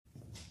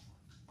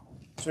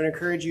So I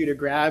encourage you to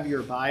grab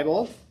your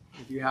Bible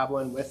if you have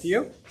one with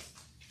you.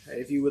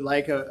 If you would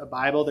like a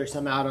Bible, there's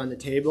some out on the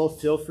table.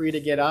 Feel free to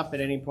get up at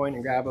any point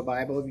and grab a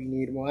Bible if you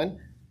need one.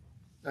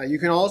 You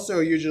can also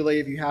usually,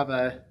 if you have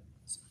a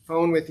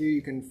phone with you,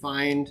 you can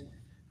find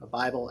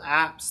Bible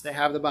apps that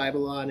have the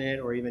Bible on it,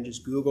 or even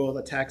just Google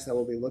the text that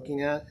we'll be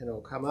looking at and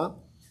it'll come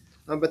up.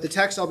 But the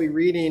text I'll be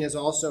reading is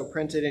also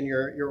printed in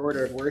your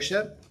order of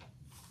worship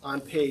on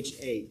page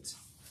 8.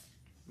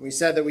 We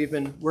said that we've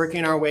been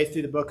working our way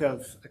through the book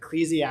of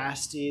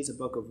Ecclesiastes, a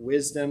book of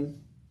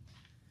wisdom.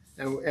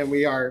 And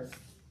we are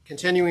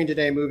continuing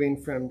today, moving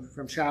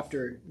from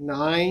chapter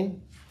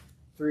 9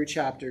 through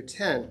chapter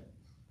 10.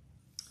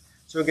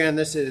 So again,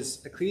 this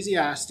is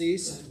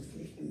Ecclesiastes,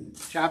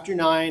 chapter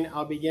 9.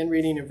 I'll begin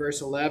reading in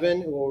verse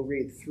 11, and we'll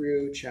read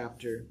through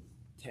chapter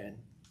 10.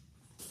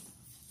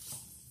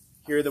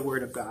 Hear the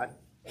word of God.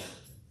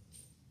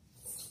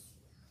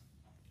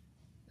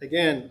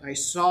 Again, I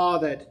saw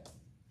that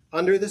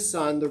under the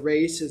sun the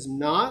race is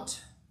not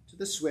to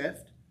the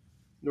swift,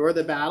 nor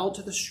the battle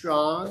to the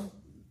strong,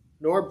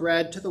 nor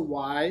bread to the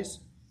wise,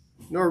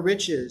 nor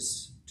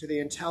riches to the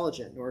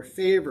intelligent, nor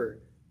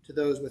favor to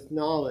those with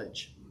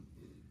knowledge.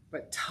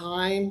 But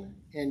time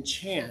and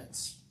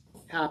chance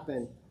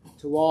happen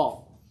to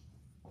all.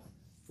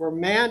 For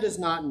man does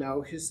not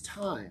know his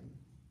time.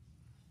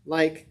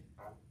 Like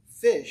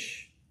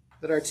fish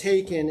that are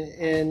taken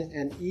in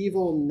an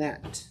evil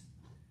net,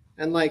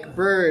 and like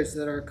birds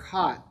that are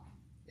caught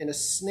in a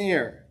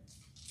snare,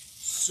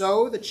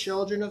 so the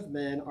children of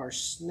men are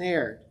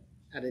snared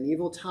at an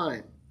evil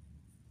time,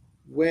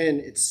 when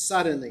it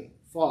suddenly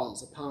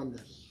falls upon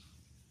them.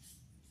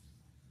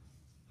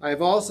 I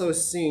have also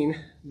seen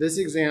this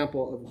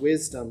example of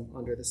wisdom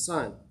under the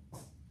sun,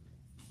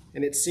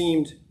 and it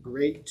seemed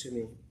great to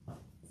me.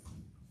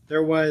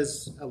 There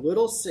was a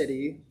little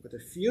city with a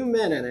few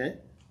men in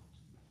it,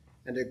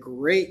 and a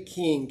great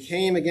king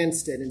came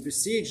against it and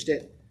besieged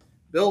it,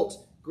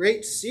 built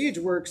great siege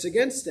works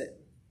against it.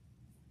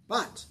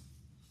 But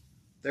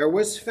there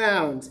was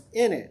found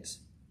in it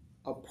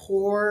a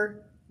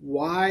poor,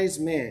 wise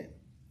man,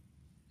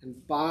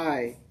 and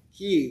by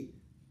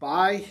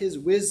his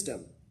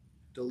wisdom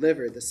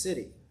delivered the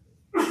city.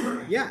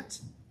 Yet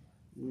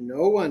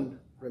no one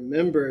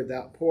remembered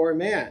that poor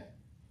man.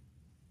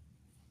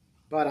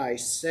 But I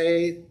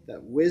say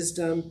that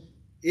wisdom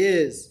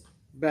is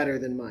better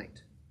than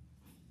might,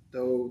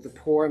 though the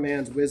poor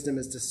man's wisdom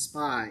is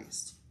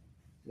despised,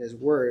 and his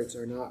words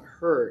are not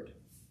heard.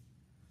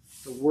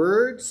 The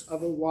words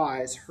of the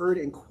wise heard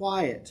in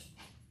quiet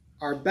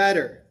are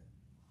better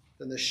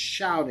than the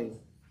shouting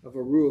of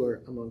a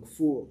ruler among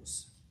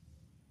fools.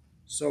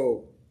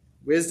 So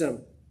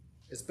wisdom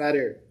is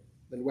better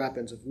than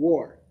weapons of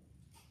war,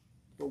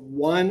 but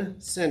one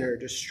sinner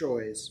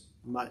destroys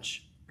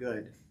much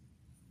good.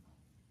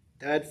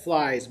 Dead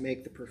flies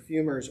make the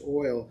perfumer's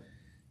oil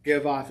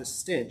give off a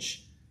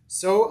stench,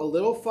 so a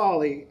little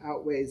folly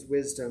outweighs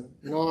wisdom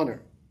and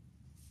honor.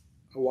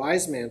 A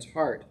wise man's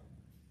heart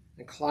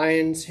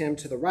inclines him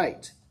to the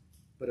right,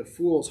 but a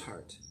fool's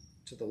heart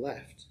to the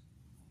left.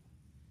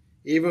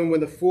 Even when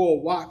the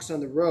fool walks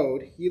on the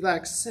road, he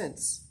lacks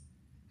sense,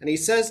 and he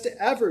says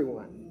to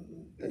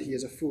everyone that he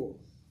is a fool.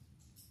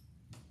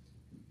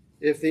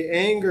 If the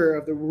anger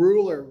of the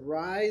ruler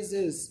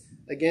rises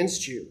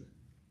against you,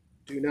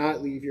 do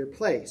not leave your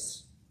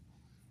place,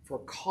 for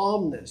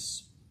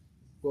calmness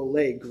will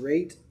lay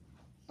great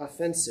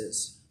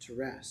offenses to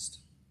rest.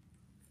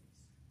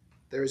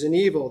 There is an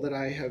evil that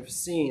I have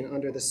seen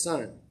under the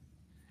sun,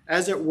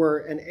 as it were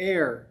an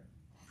heir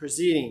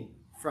proceeding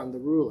from the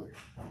ruler.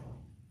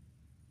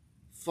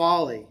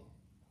 Folly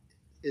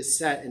is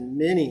set in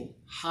many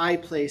high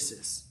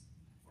places,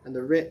 and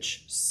the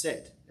rich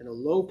sit in a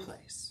low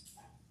place.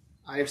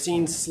 I have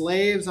seen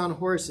slaves on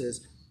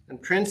horses,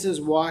 and princes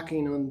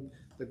walking on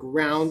the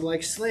ground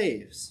like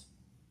slaves.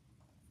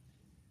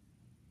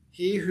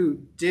 He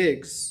who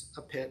digs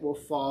a pit will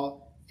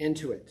fall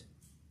into it,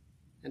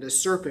 and a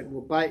serpent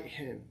will bite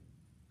him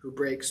who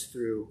breaks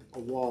through a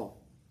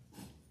wall.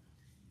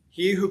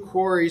 He who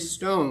quarries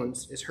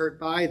stones is hurt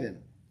by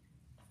them,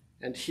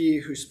 and he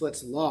who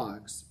splits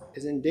logs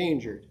is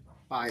endangered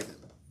by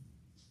them.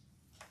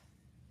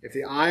 If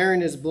the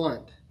iron is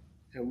blunt,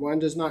 and one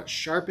does not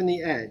sharpen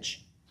the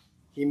edge,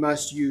 he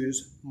must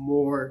use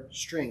more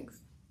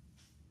strength.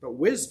 But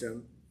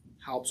wisdom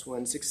helps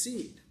one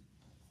succeed.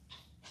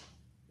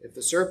 If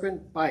the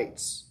serpent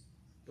bites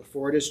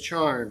before it is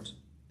charmed,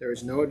 there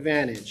is no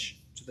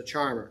advantage to the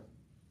charmer.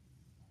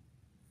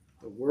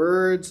 The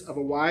words of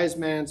a wise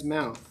man's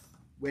mouth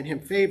win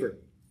him favor,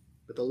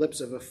 but the lips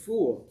of a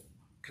fool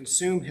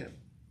consume him.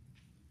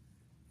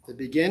 The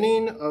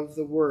beginning of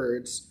the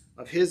words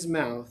of his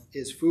mouth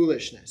is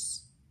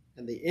foolishness,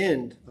 and the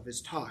end of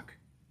his talk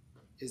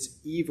is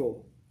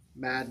evil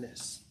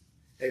madness.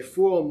 A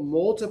fool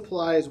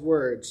multiplies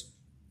words,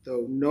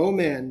 though no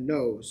man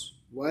knows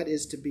what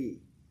is to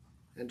be,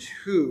 and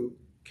who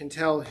can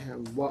tell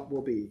him what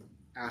will be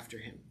after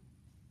him.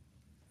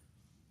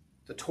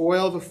 The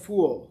toil of a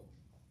fool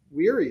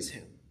wearies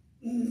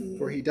him,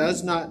 for he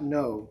does not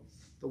know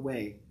the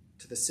way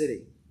to the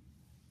city.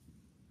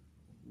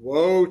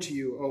 Woe to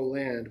you, O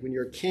land, when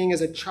your king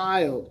is a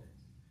child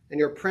and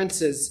your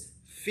princes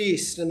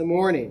feast in the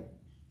morning.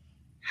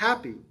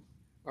 Happy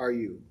are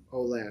you,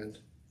 O land,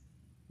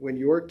 when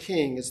your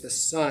king is the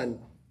son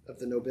of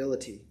the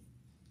nobility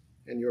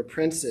and your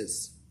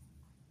princes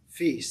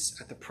feast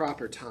at the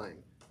proper time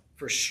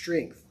for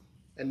strength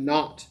and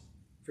not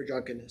for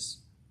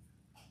drunkenness.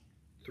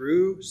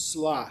 Through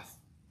sloth,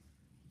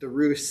 the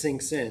roof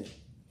sinks in,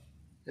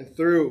 and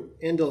through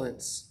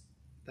indolence,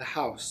 the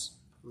house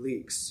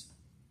leaks.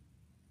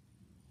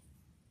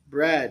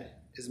 Bread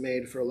is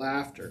made for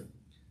laughter,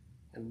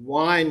 and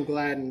wine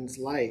gladdens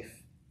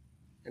life,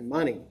 and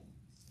money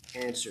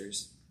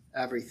answers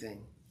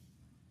everything.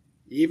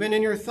 Even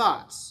in your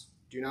thoughts,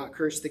 do not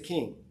curse the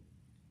king,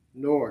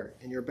 nor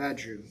in your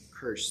bedroom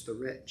curse the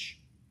rich.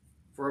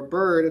 For a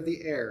bird of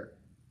the air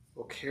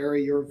will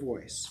carry your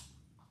voice,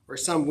 or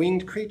some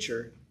winged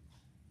creature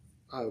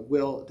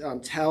will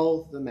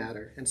tell the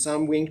matter, and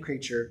some winged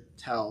creature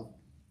tell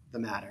the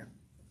matter.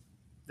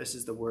 This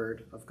is the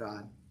word of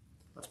God.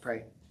 Let's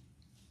pray.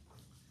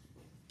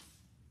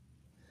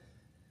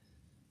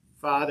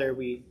 Father,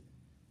 we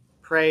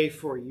pray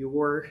for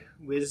your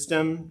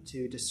wisdom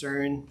to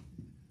discern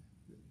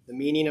the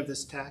meaning of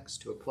this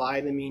text, to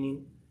apply the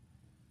meaning.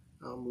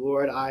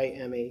 Lord, I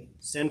am a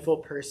sinful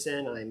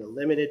person. I'm a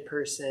limited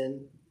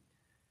person.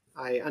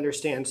 I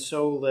understand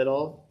so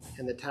little,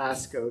 and the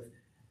task of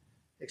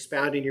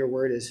expounding your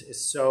word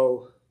is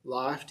so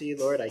lofty,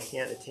 Lord, I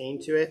can't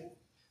attain to it.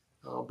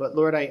 But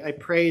Lord, I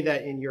pray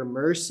that in your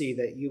mercy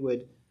that you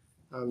would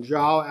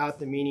draw out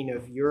the meaning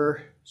of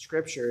your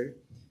scripture,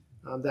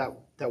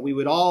 that we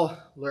would all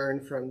learn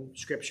from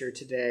scripture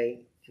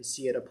today and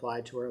see it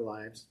applied to our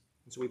lives.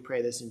 And so we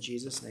pray this in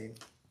Jesus' name.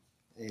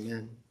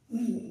 Amen.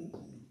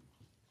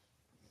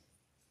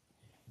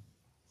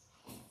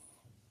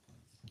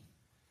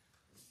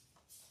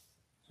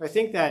 So I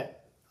think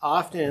that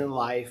often in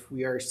life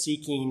we are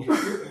seeking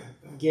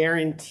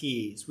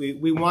guarantees.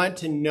 We want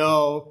to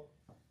know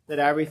that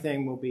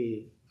everything will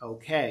be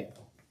okay.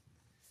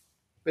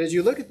 But as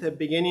you look at the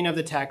beginning of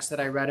the text that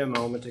I read a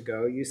moment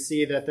ago, you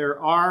see that there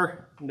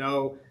are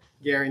no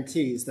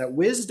guarantees. That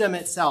wisdom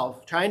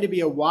itself, trying to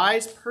be a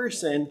wise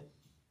person,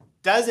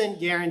 doesn't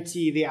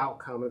guarantee the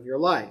outcome of your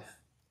life.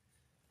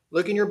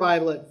 Look in your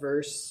Bible at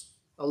verse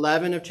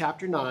 11 of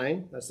chapter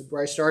 9. That's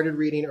where I started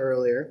reading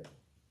earlier.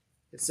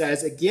 It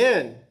says,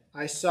 "Again,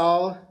 I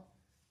saw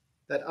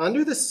that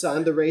under the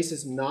sun the race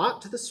is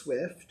not to the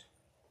swift,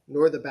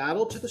 nor the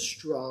battle to the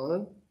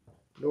strong,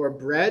 nor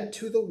bread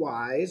to the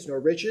wise, nor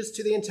riches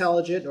to the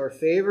intelligent, nor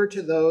favor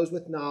to those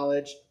with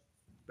knowledge,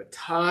 but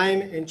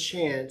time and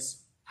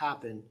chance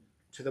happen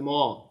to them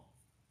all."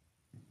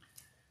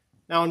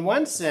 Now, in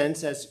one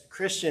sense, as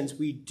Christians,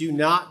 we do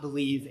not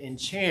believe in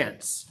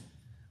chance.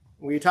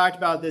 We talked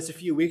about this a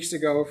few weeks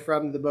ago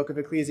from the book of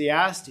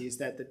Ecclesiastes,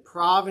 that the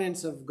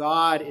providence of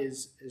God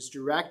is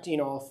directing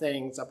all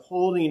things,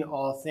 upholding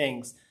all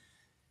things.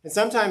 And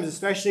sometimes,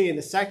 especially in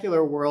the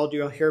secular world,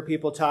 you'll hear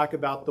people talk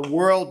about the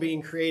world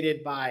being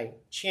created by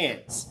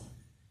chance.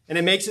 And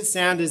it makes it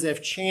sound as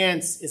if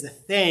chance is a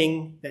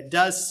thing that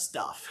does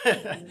stuff,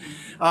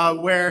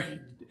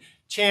 where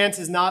chance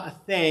is not a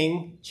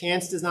thing.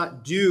 Chance does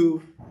not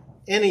do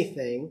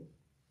anything.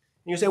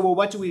 And you say, well,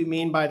 what do we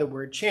mean by the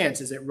word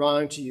chance? Is it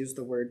wrong to use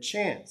the word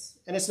chance?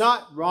 And it's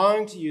not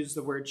wrong to use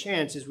the word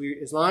chance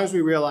as long as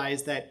we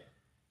realize that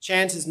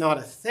chance is not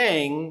a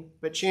thing,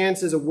 but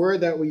chance is a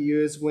word that we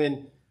use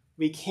when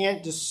we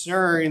can't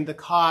discern the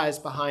cause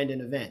behind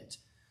an event.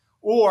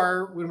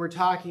 Or when we're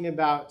talking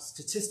about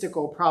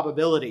statistical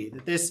probability,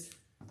 that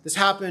this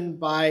happened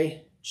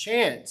by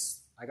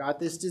chance. I got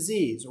this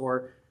disease,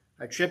 or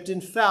I tripped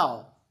and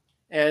fell.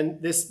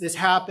 And this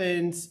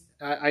happened,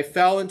 I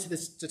fell into the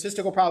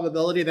statistical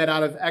probability that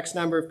out of X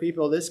number of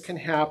people, this can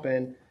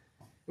happen.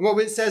 And what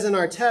it says in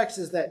our text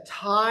is that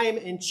time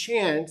and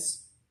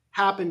chance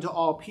happen to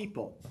all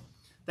people.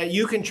 That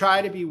you can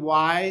try to be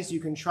wise, you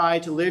can try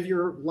to live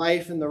your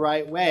life in the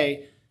right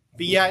way,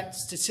 but yet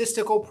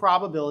statistical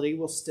probability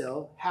will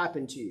still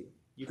happen to you.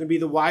 You can be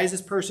the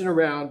wisest person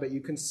around, but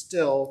you can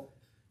still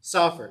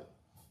suffer.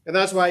 And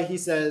that's why he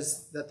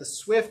says that the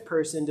swift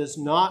person does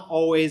not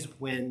always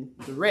win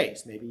the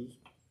race. Maybe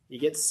he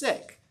gets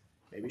sick.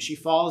 Maybe she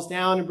falls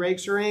down and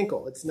breaks her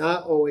ankle. It's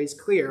not always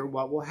clear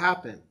what will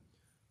happen.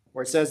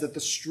 Or it says that the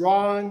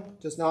strong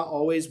does not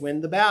always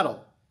win the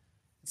battle.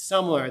 It's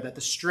similar, that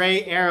the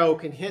stray arrow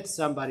can hit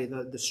somebody.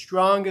 The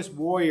strongest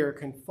warrior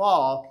can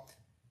fall.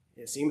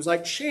 It seems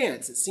like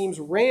chance. It seems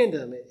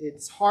random.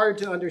 It's hard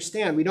to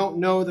understand. We don't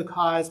know the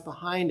cause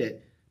behind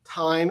it.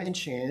 Time and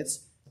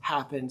chance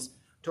happens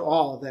to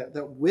all.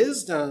 That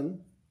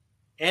wisdom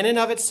in and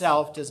of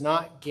itself does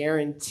not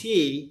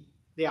guarantee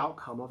the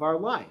outcome of our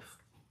life.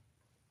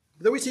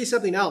 But then we see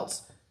something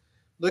else.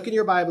 Look in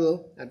your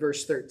Bible at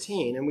verse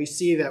 13, and we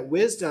see that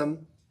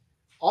wisdom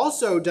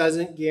also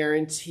doesn't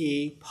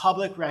guarantee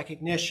public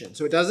recognition.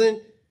 So it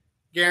doesn't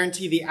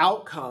guarantee the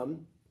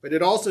outcome, but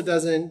it also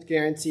doesn't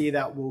guarantee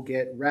that we'll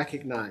get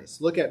recognized.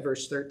 Look at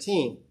verse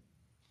 13.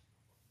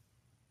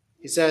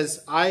 He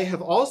says, I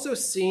have also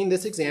seen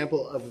this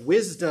example of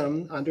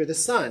wisdom under the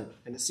sun,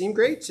 and it seemed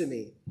great to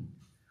me.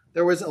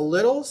 There was a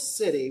little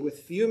city with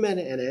few men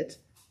in it,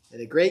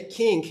 and a great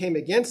king came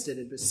against it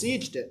and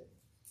besieged it,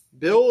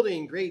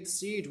 building great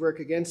siege work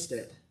against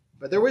it.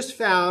 But there was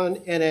found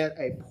in it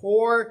a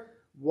poor,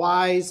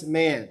 wise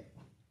man,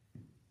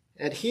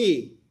 and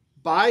he,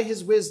 by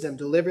his wisdom,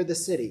 delivered the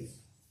city.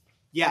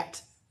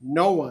 Yet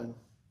no one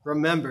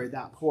remembered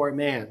that poor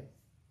man.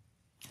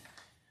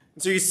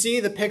 And so you see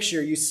the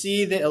picture, you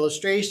see the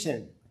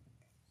illustration.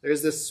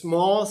 There's this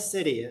small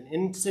city, an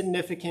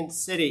insignificant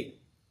city.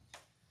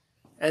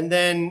 And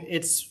then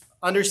it's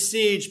under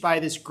siege by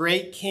this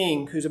great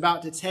king who's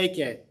about to take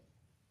it.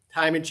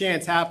 Time and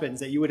chance happens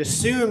that you would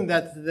assume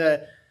that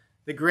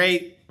the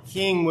great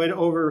king would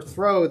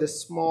overthrow this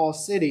small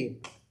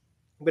city.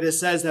 But it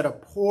says that a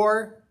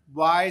poor,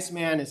 wise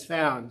man is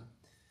found.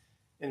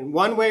 And in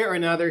one way or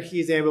another,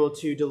 he's able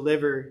to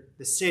deliver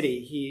the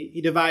city.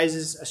 He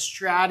devises a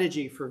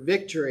strategy for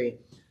victory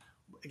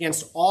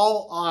against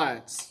all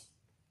odds.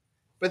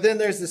 But then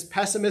there's this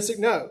pessimistic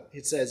note.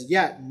 It says,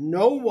 yet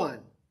no one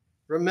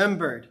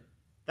remembered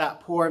that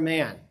poor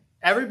man.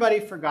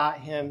 Everybody forgot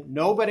him.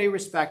 Nobody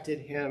respected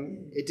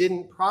him. It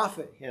didn't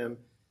profit him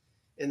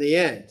in the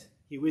end.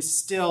 He was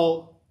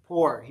still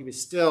poor. He was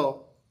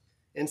still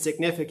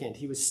insignificant.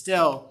 He was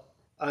still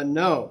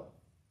unknown.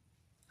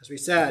 As we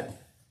said,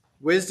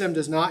 wisdom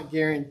does not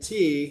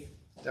guarantee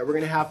that we're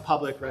going to have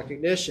public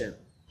recognition.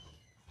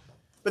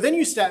 But then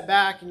you step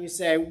back and you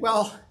say,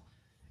 well,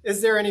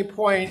 is there any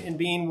point in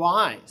being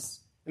wise?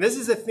 And this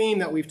is a theme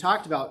that we've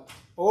talked about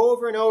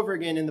over and over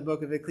again in the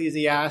book of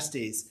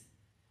Ecclesiastes.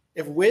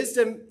 If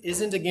wisdom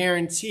isn't a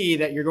guarantee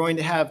that you're going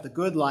to have the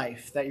good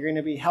life, that you're going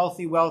to be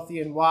healthy, wealthy,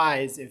 and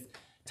wise, if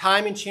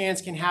time and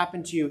chance can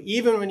happen to you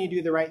even when you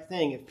do the right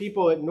thing, if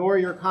people ignore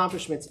your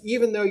accomplishments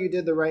even though you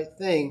did the right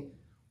thing,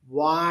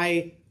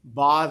 why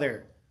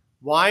bother?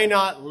 Why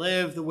not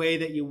live the way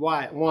that you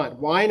want?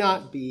 Why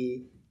not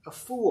be a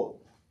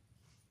fool?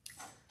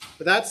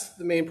 But that's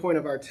the main point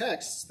of our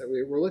text that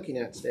we're looking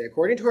at today.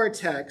 According to our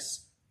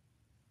text,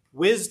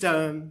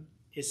 wisdom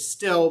is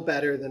still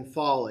better than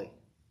folly,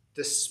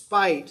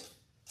 despite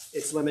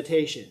its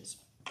limitations.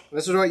 And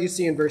this is what you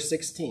see in verse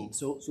 16.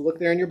 So look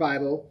there in your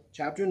Bible,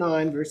 chapter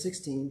 9, verse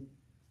 16.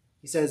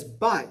 He says,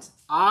 but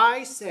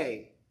I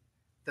say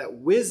that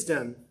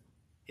wisdom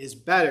is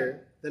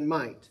better than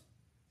might,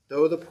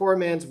 though the poor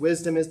man's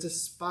wisdom is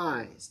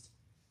despised,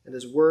 and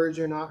his words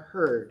are not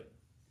heard.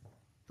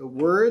 The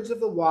words of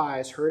the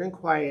wise, heard in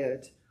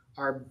quiet,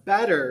 are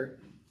better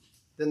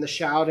than the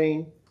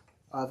shouting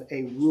of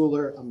a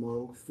ruler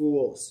among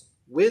fools.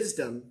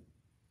 Wisdom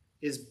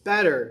is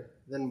better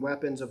than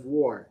weapons of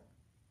war,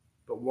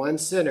 but one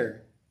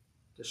sinner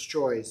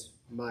destroys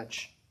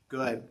much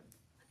good.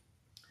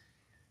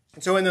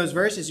 And so in those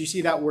verses, you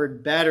see that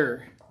word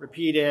better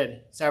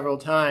repeated several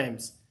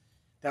times.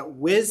 That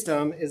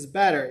wisdom is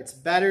better. It's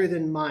better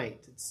than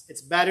might.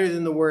 It's better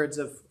than the words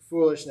of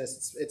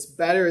foolishness. It's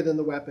better than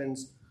the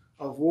weapons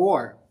of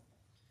war.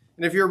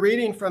 And if you're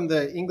reading from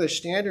the English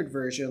Standard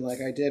Version, like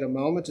I did a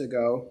moment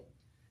ago,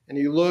 and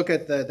you look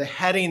at the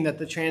heading that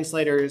the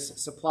translators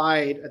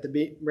supplied at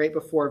the right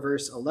before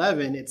verse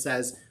 11, it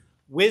says,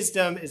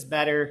 wisdom is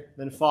better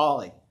than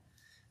folly.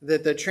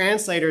 That the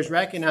translators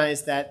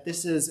recognize that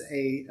this is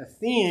a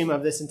theme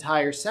of this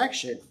entire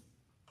section.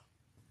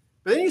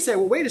 But then you say,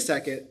 well, wait a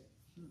second.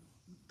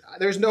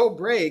 There's no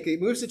break.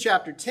 It moves to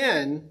chapter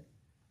 10,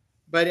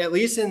 but at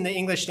least in the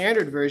English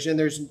Standard Version,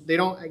 they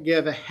don't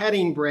give a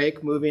heading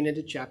break moving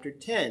into chapter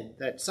 10.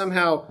 That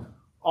somehow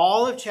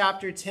all of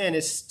chapter 10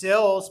 is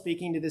still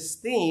speaking to this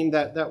theme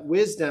that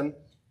wisdom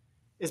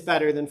is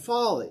better than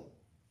folly.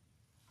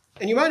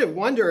 And you might have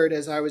wondered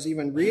as I was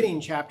even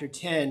reading chapter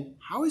 10,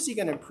 how is he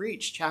going to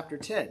preach chapter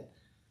 10?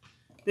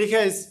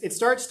 Because it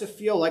starts to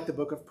feel like the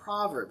book of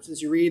Proverbs.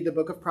 As you read the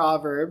book of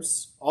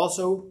Proverbs,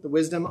 also the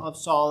wisdom of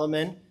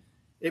Solomon,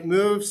 it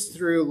moves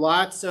through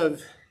lots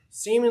of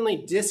seemingly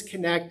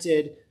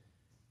disconnected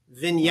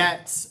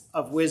vignettes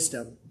of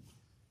wisdom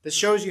that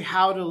shows you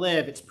how to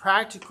live. It's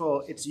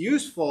practical, it's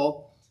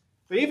useful,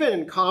 but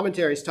even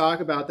commentaries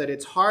talk about that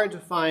it's hard to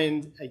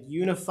find a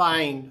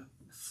unifying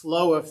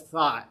flow of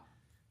thought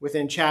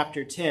within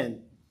chapter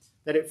 10,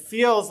 that it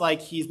feels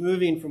like he's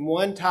moving from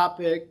one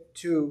topic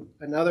to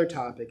another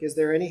topic. Is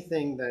there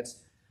anything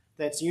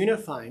that's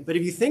unifying? But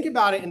if you think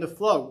about it in the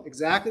flow,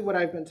 exactly what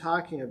I've been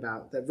talking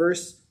about, that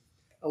verse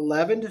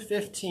 11 to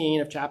 15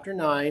 of chapter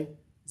 9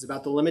 is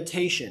about the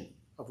limitation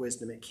of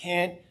wisdom. It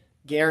can't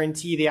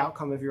guarantee the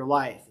outcome of your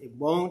life. It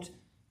won't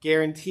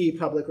guarantee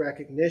public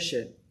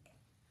recognition.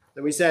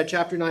 Then we said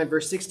chapter 9,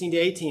 verse 16 to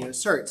 18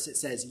 asserts, it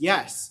says,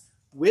 yes,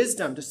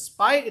 wisdom,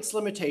 despite its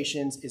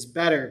limitations, is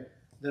better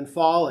than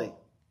folly.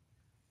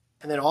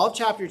 And then all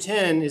chapter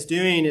 10 is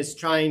doing is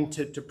trying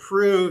to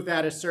prove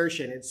that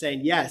assertion. It's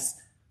saying, yes,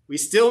 we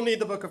still need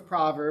the book of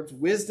Proverbs.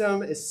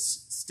 Wisdom is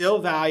still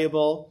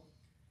valuable.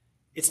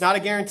 It's not a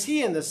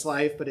guarantee in this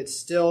life, but it's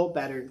still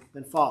better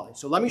than folly.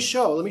 So let me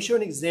show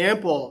an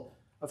example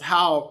of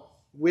how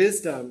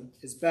wisdom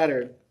is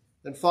better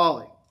than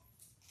folly.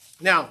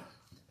 Now,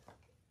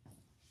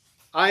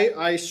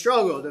 I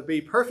struggled, to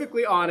be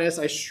perfectly honest,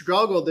 I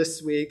struggled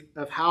this week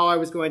of how I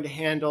was going to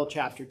handle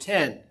chapter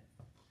 10.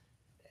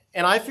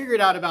 And I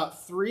figured out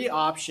about 3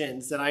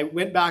 options, and I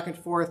went back and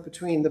forth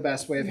between the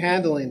best way of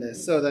handling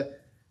this. So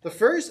the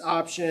first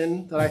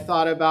option that I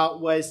thought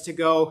about was to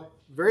go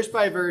verse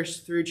by verse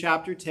through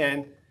chapter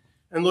 10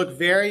 and look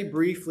very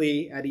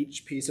briefly at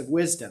each piece of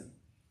wisdom.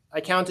 I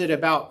counted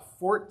about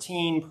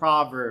 14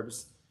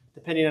 proverbs,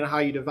 depending on how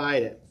you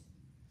divide it.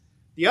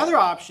 The other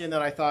option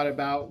that I thought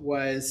about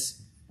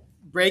was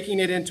breaking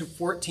it into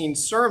 14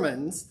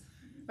 sermons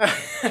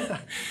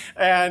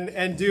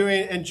and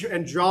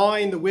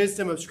drawing the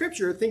wisdom of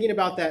Scripture, thinking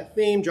about that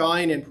theme,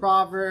 drawing in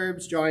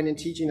Proverbs, drawing in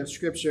teaching of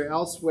Scripture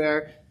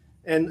elsewhere,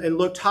 and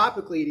look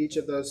topically at each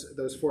of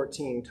those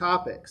 14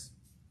 topics.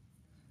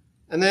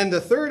 And then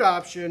the third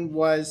option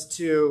was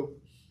to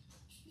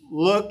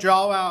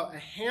draw out a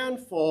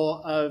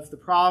handful of the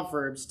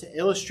Proverbs to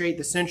illustrate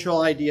the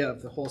central idea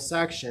of the whole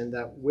section,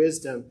 that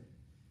wisdom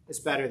is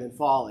better than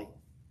folly.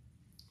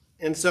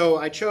 And so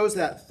I chose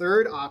that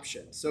third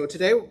option. So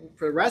today,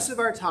 for the rest of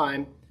our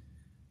time,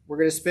 we're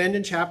going to spend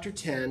in chapter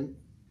 10.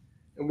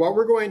 And what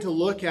we're going to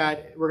look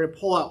at, we're going to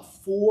pull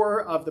out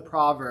 4 of the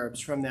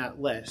Proverbs from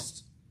that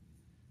list.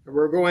 And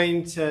we're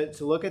going to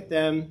look at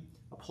them,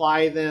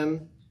 apply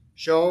them,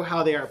 show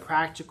how they are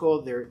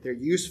practical, they're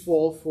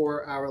useful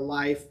for our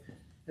life,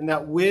 and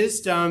that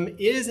wisdom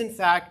is in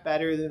fact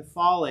better than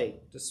folly,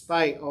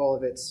 despite all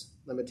of its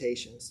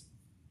limitations.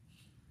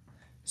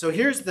 So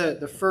here's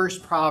the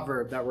first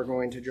proverb that we're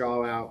going to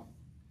draw out.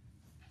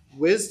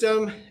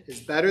 Wisdom is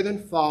better than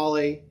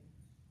folly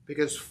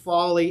because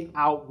folly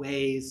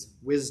outweighs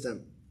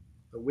wisdom.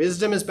 The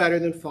wisdom is better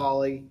than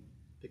folly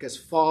because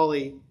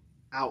folly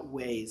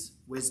outweighs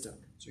wisdom.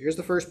 So here's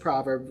the first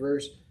proverb,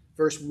 verse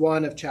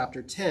 1 of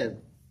chapter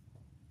 10.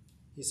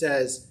 He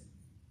says,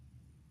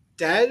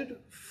 "Dead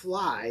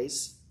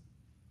flies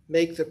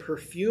make the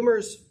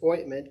perfumer's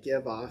ointment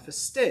give off a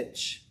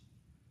stench.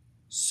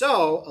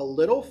 So a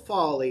little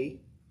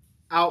folly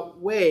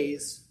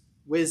outweighs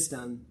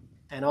wisdom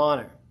and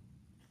honor."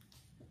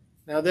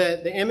 Now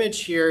the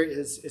image here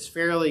is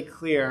fairly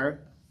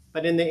clear,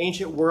 but in the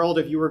ancient world,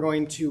 if you were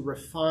going to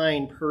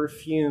refine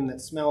perfume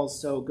that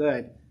smells so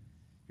good,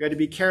 you had to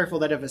be careful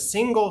that if a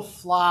single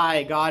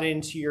fly got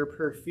into your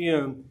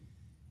perfume,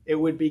 it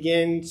would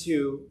begin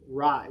to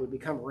rot, it would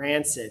become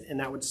rancid, and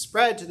that would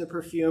spread to the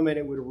perfume and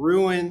it would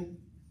ruin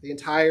the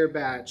entire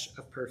batch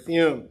of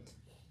perfume.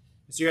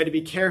 So you had to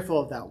be careful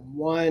of that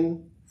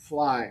one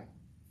fly.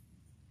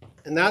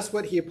 And that's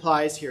what he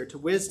applies here to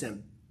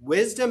wisdom.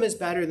 Wisdom is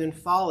better than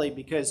folly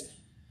because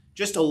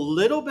just a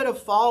little bit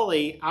of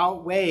folly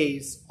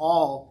outweighs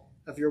all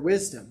of your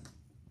wisdom.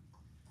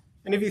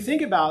 And if you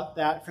think about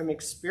that from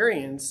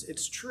experience,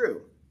 it's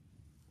true.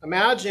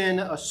 Imagine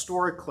a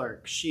store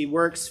clerk. She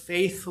works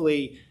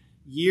faithfully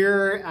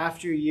year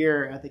after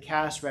year at the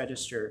cash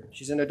register.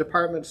 She's in a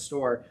department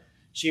store.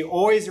 She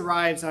always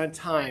arrives on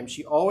time.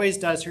 She always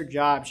does her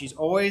job. She's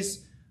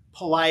always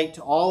polite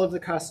to all of the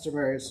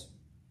customers.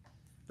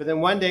 But then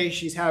one day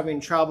she's having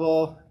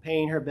trouble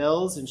paying her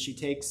bills and she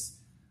takes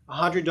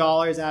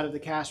 $100 out of the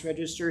cash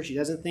register. She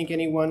doesn't think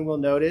anyone will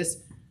notice.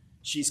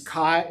 She's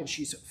caught and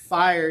she's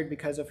fired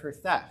because of her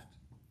theft.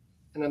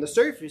 And on the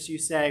surface you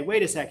say,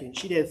 wait a second,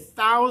 she did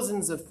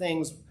thousands of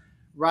things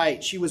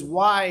right. She was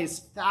wise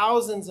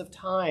thousands of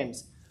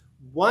times.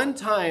 One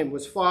time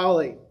was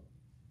folly.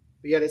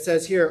 But yet it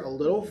says here, a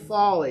little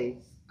folly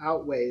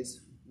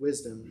outweighs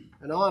wisdom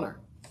and honor.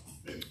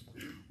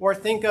 Or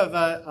think of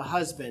a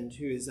husband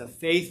who is a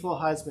faithful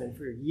husband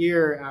for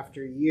year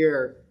after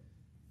year,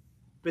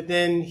 but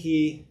then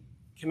he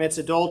commits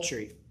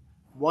adultery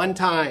one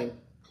time,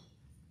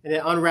 and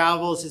it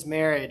unravels his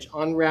marriage,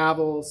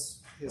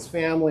 unravels his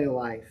family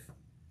life.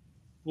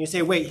 And you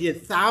say, wait, he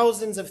did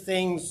thousands of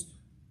things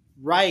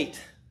right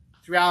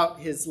throughout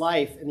his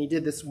life, and he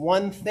did this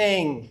one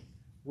thing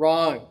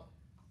wrong.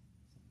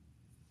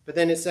 But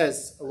then it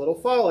says, a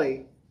little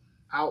folly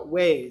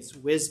outweighs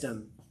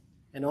wisdom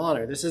and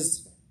honor. This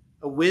is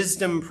a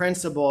wisdom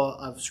principle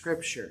of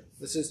Scripture.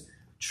 This is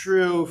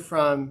true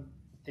from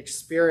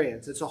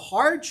experience. It's a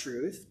hard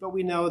truth, but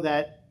we know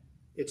that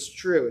it's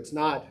true. It's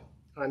not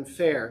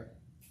unfair.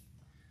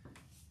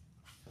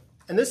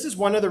 And this is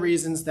one of the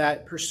reasons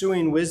that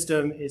pursuing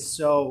wisdom is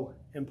so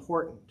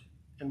important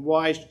and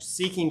why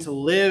seeking to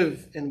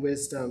live in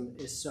wisdom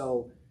is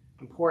so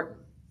important.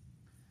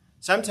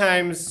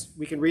 Sometimes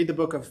we can read the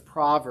book of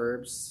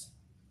Proverbs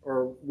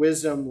or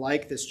wisdom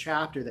like this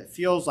chapter that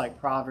feels like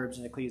Proverbs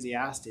and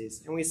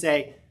Ecclesiastes, and we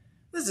say,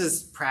 this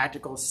is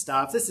practical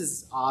stuff. This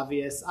is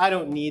obvious. I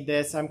don't need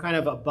this. I'm kind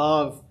of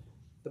above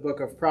the book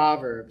of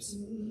Proverbs.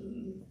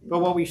 But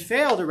what we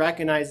fail to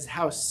recognize is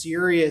how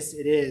serious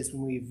it is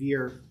when we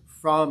veer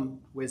from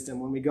wisdom.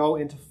 When we go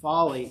into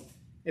folly,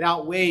 it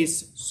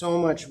outweighs so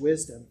much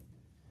wisdom.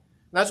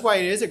 That's why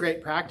it is a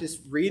great practice.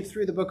 Read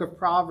through the book of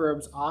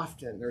Proverbs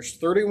often. There's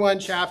 31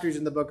 chapters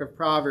in the book of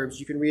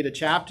Proverbs. You can read a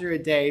chapter a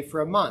day for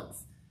a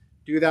month.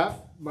 Do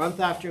that month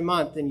after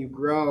month, and you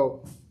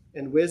grow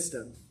in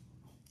wisdom.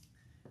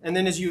 And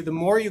then the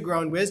more you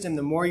grow in wisdom,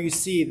 the more you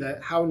see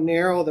how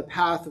narrow the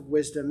path of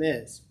wisdom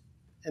is.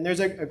 And there's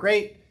a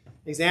great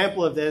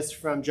example of this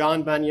from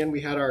John Bunyan.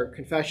 We had our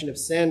Confession of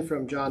Sin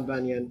from John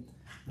Bunyan.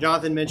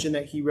 Jonathan mentioned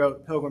that he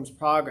wrote Pilgrim's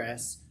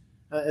Progress.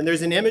 And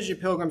there's an image of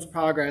Pilgrim's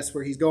Progress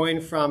where he's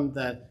going from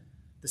the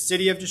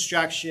city of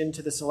destruction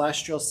to the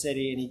celestial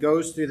city, and he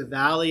goes through the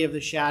valley of the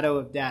shadow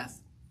of death.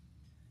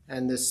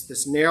 And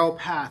this narrow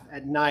path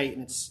at night,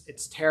 and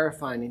it's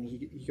terrifying, and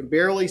he can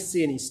barely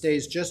see, and he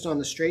stays just on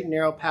the straight and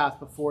narrow path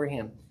before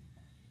him.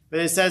 But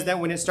it says that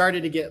when it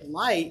started to get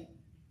light,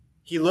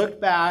 he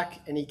looked back,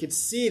 and he could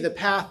see the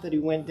path that he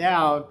went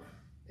down,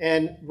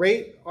 and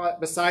right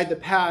beside the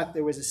path,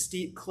 there was a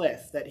steep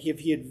cliff that if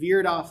he had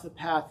veered off the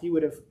path, he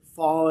would have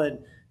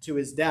fallen to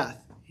his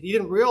death. He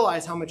didn't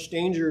realize how much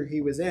danger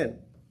he was in.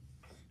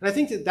 And I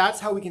think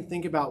that's how we can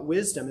think about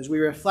wisdom as we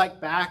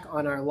reflect back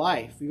on our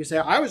life. You say,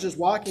 I was just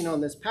walking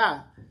on this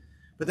path.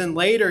 But then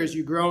later, as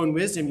you grow in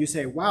wisdom, you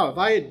say, wow, if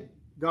I had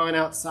gone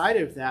outside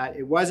of that,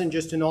 it wasn't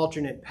just an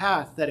alternate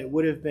path, that it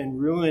would have been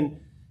ruin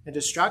and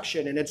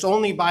destruction. And it's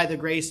only by the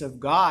grace of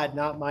God,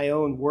 not my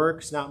own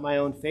works, not my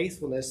own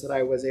faithfulness, that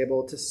I was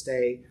able to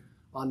stay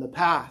on the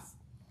path.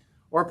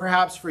 Or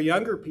perhaps for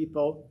younger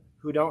people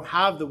who don't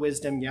have the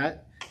wisdom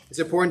yet, it's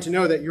important to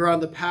know that you're on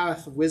the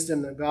path of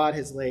wisdom that God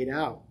has laid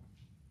out.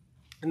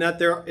 And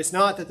that it's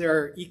not that there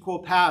are equal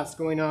paths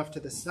going off to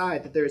the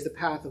side, that there is the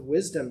path of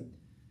wisdom.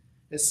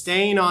 And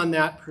staying on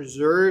that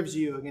preserves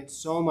you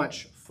against so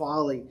much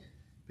folly,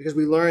 because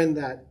we learn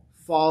that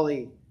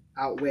folly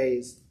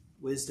outweighs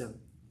wisdom.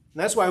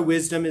 And that's why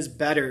wisdom is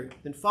better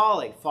than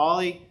folly.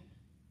 Folly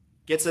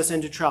gets us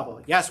into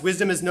trouble. Yes,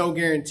 wisdom is no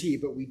guarantee,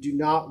 but we do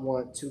not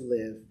want to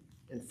live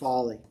in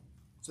folly.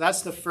 So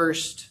that's the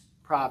first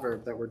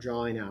proverb that we're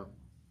drawing out.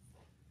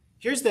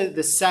 Here's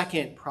the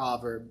second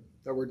proverb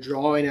that we're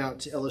drawing out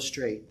to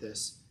illustrate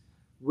this.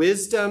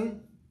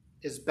 Wisdom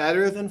is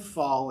better than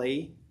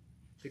folly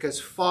because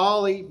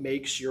folly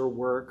makes your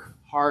work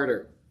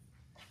harder.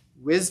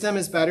 Wisdom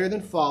is better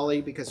than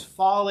folly because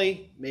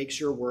folly makes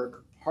your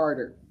work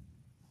harder.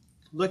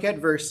 Look at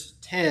verse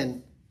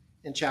 10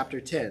 in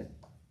chapter 10.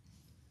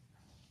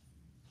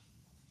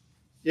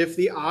 If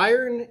the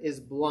iron is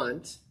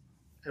blunt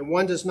and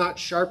one does not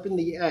sharpen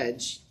the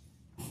edge,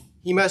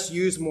 he must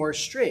use more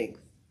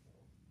strength.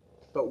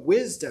 But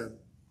wisdom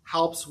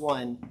helps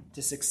one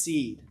to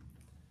succeed.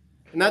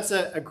 And that's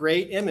a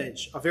great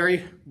image, a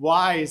very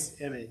wise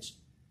image.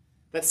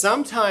 That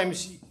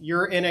sometimes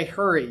you're in a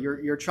hurry.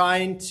 You're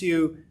trying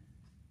to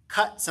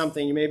cut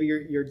something. Maybe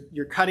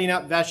you're cutting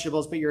up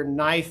vegetables, but your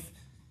knife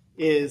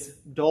is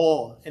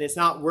dull and it's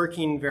not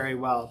working very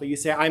well. But you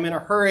say, I'm in a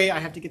hurry. I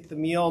have to get the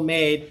meal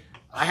made.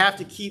 I have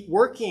to keep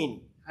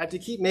working. I have to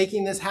keep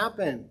making this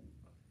happen.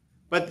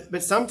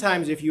 But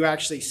sometimes if you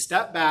actually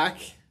step back,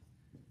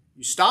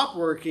 you stop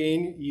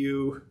working,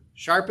 you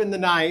sharpen the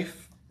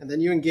knife, and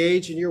then you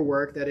engage in your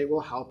work, that it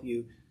will help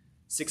you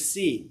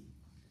succeed.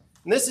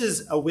 And this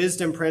is a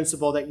wisdom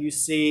principle that you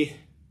see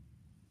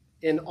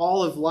in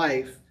all of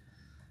life.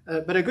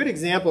 But a good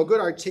example, a good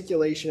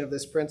articulation of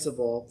this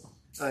principle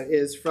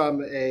is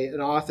from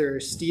an author,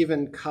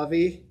 Stephen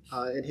Covey,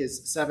 in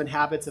his 7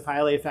 Habits of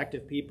Highly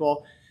Effective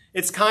People.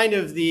 It's kind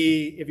of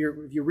if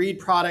you read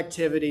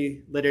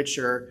productivity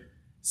literature,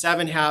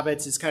 7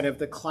 Habits is kind of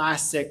the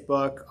classic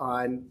book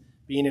on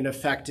being an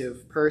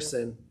effective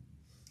person.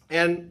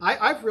 And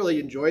I've really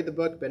enjoyed the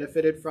book,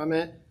 benefited from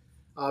it.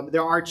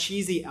 There are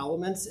cheesy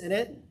elements in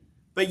it,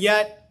 but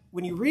yet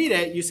when you read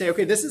it, you say,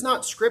 okay, this is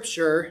not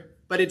scripture,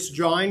 but it's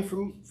drawing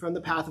from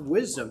the path of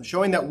wisdom,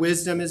 showing that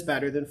wisdom is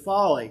better than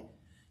folly.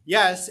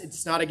 Yes,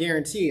 it's not a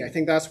guarantee. I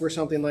think that's where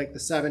something like the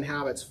 7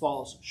 Habits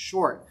falls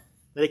short.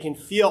 That it can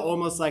feel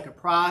almost like a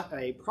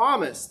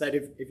promise that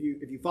if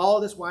you follow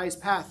this wise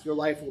path, your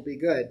life will be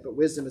good. But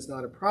wisdom is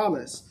not a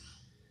promise.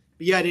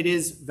 But yet it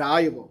is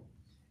valuable.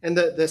 And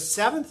the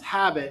 7th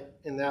habit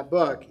in that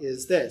book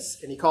is this,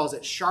 and he calls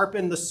it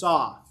sharpen the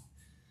saw.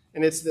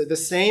 And it's the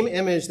same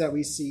image that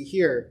we see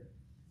here.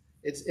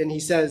 And he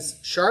says,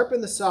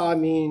 sharpen the saw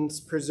means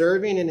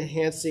preserving and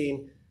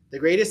enhancing the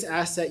greatest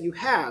asset you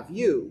have,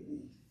 you.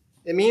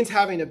 It means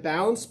having a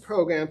balanced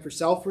program for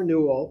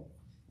self-renewal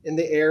in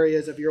the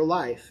areas of your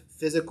life,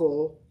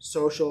 physical,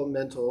 social,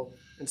 mental,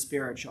 and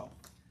spiritual.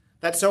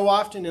 That so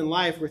often in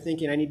life we're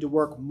thinking, I need to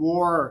work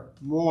more,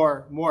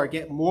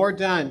 get more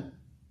done.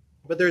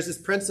 But there's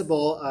this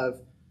principle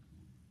of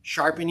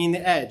sharpening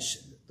the edge,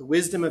 the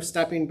wisdom of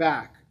stepping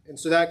back. And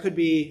so that could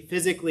be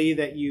physically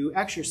that you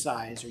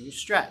exercise or you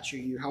stretch or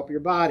you help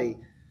your body.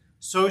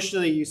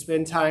 Socially, you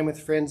spend time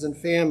with friends and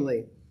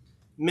family.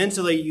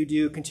 Mentally, you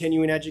do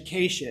continuing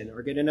education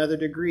or get another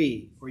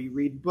degree, or you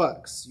read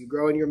books, you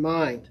grow in your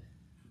mind.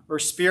 Or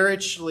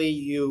spiritually,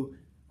 you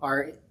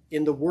are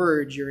in the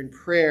Word, you're in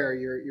prayer,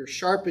 you're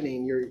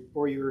sharpening,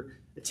 you're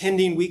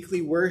attending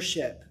weekly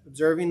worship,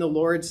 observing the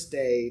Lord's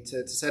Day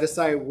to set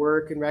aside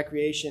work and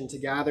recreation to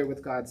gather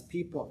with God's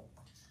people.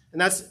 And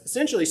that's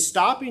essentially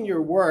stopping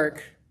your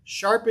work,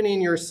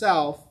 sharpening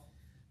yourself,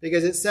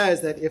 because it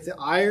says that if the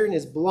iron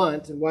is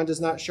blunt and one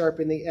does not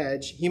sharpen the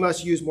edge, he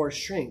must use more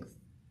strength.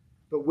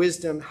 but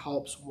wisdom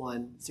helps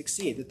one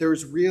succeed. That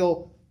there's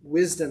real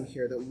wisdom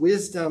here, that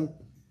wisdom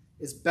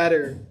is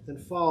better than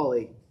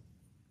folly,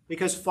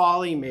 because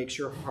folly makes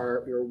your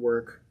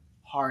work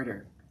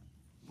harder.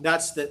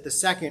 That's the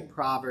second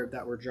proverb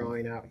that we're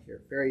drawing out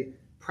here. Very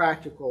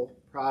practical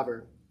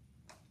proverb.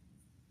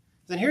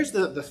 Then here's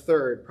the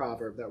third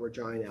proverb that we're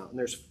drawing out. And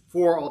there's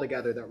 4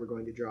 altogether that we're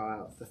going to draw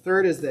out. The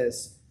third is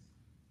this,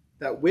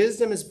 that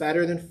wisdom is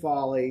better than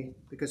folly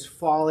because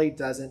folly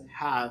doesn't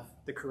have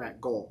the correct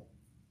goal.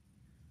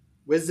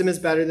 Wisdom is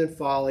better than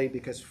folly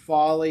because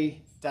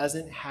folly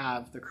doesn't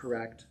have the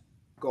correct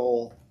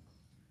goal.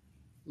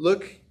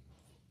 Look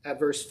at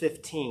verse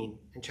 15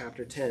 in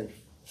chapter 10.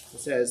 It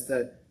says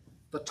that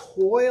the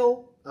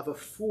toil of a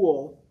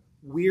fool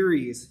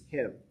wearies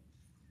him,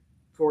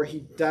 for he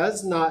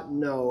does not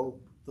know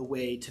the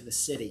way to the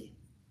city.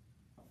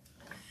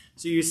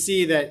 So you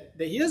see that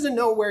he doesn't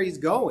know where he's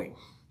going.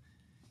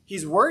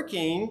 He's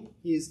working,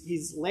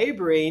 he's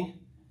laboring,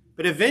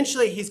 but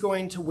eventually he's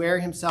going to wear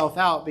himself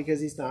out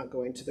because he's not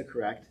going to the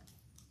correct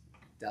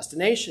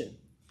destination.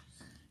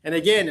 And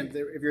again,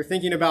 if you're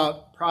thinking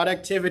about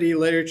productivity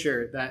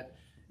literature that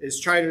is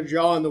trying to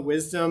draw on the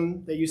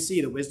wisdom that you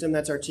see, the wisdom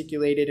that's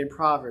articulated in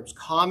Proverbs,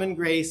 common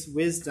grace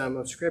wisdom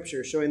of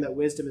Scripture, showing that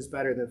wisdom is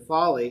better than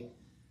folly,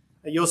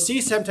 you'll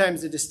see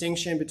sometimes a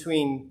distinction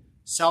between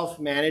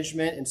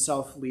self-management and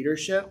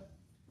self-leadership.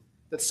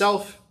 That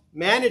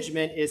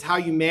self-management is how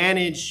you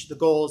manage the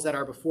goals that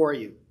are before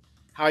you,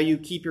 how you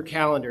keep your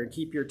calendar and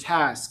keep your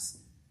tasks.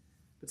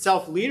 But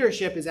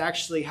self-leadership is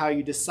actually how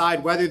you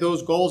decide whether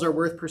those goals are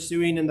worth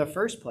pursuing in the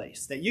first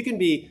place. That you can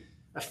be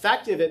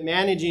effective at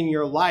managing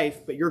your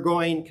life, but you're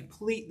going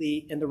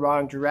completely in the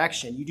wrong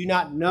direction. You do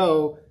not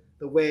know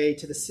the way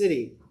to the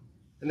city.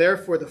 And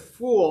therefore, the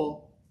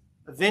fool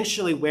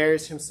eventually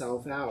wears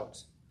himself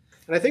out.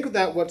 And I think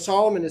that what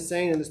Solomon is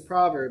saying in this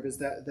proverb is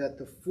that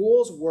the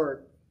fool's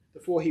work, the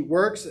fool, he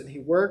works,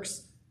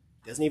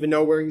 doesn't even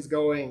know where he's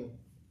going.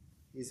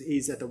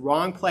 He's at the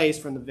wrong place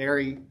from the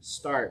very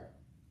start.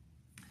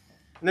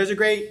 And there's a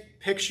great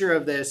picture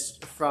of this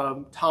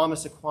from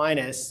Thomas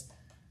Aquinas,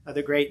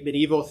 the great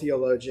medieval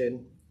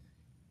theologian.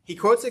 He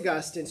quotes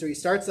Augustine, so he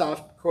starts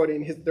off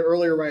quoting the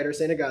earlier writer,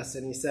 St.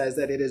 Augustine. He says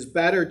that it is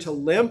better to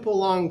limp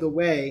along the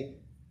way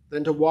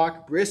than to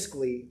walk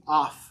briskly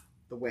off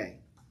the way.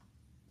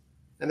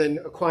 And then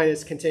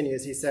Aquinas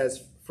continues. He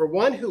says, for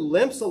one who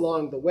limps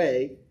along the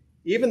way,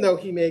 even though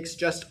he makes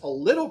just a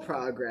little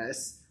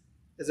progress,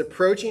 is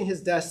approaching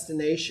his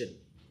destination.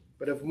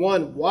 But if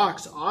one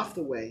walks off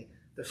the way,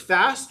 the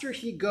faster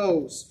he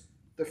goes,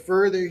 the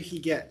further he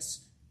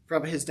gets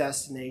from his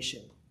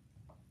destination.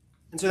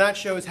 And so that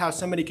shows how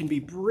somebody can be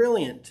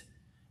brilliant,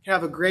 can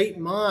have a great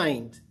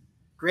mind,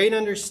 great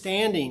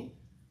understanding,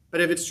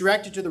 but if it's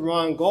directed to the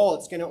wrong goal,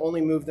 it's going to only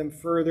move them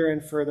further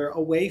and further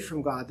away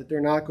from God, that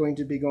they're not going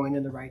to be going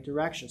in the right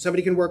direction.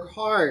 Somebody can work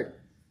hard.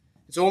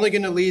 It's only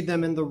going to lead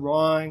them in the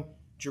wrong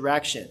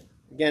direction.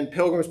 Again,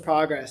 Pilgrim's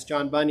Progress,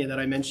 John Bunyan, that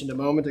I mentioned a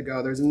moment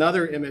ago, there's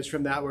another image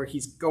from that where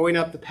he's going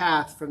up the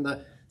path from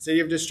the city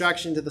of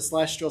destruction to the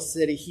celestial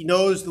city. He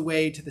knows the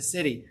way to the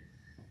city.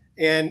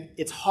 And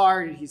it's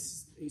hard.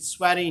 He's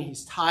sweating.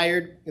 He's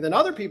tired. And then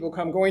other people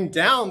come going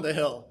down the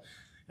hill.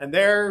 And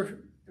they're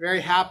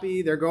very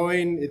happy. They're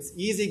going. It's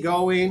easy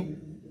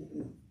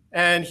going.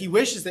 And he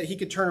wishes that he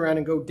could turn around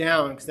and go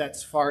down because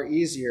that's far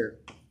easier.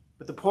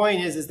 But the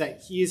point is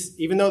that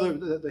even though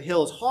the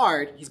hill is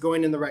hard, he's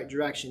going in the right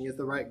direction. He has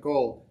the right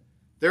goal.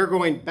 They're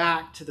going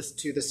back to the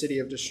city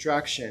of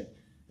destruction.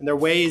 And their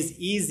way is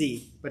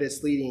easy, but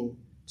it's leading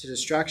to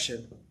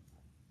destruction.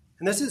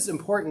 And this is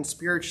important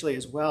spiritually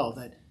as well,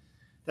 that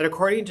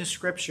according to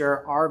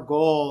Scripture, our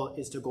goal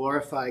is to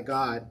glorify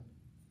God.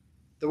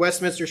 The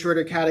Westminster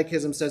Shorter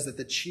Catechism says that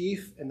the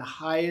chief and the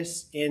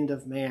highest end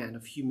of man,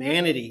 of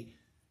humanity,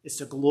 is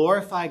to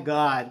glorify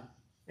God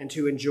and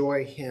to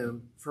enjoy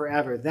him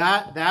forever.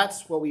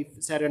 That's what we've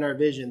said in our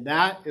vision.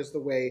 That is the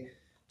way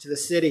to the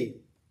city.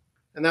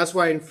 And that's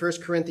why in 1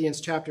 Corinthians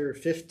chapter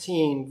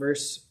 15,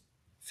 verse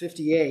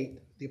 58,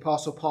 the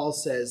Apostle Paul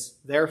says,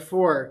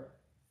 therefore,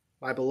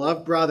 my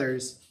beloved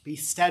brothers, be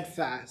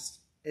steadfast,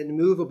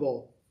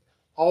 immovable,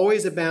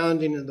 always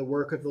abounding in the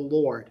work of the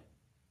Lord,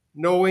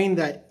 knowing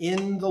that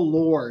in the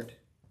Lord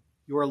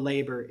your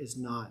labor is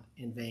not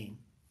in vain.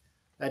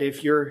 That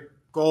if your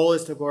goal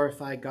is to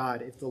glorify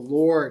God, if the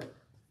Lord,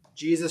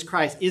 Jesus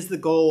Christ, is the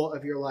goal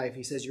of your life,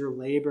 he says your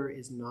labor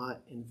is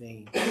not in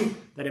vain.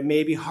 That it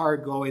may be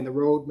hard going, the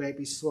road might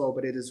be slow,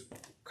 but it is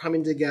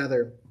coming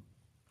together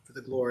for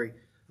the glory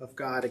of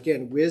God.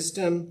 Again,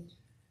 wisdom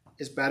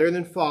is better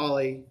than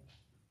folly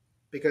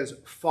because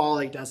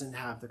folly doesn't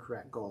have the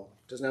correct goal,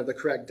 doesn't have the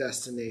correct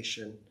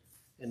destination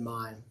in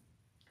mind.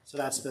 So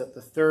that's the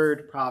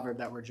third proverb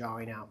that we're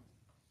drawing out.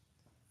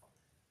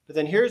 But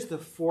then here's the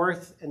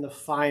fourth and the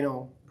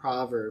final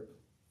proverb,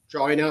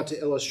 drawing out to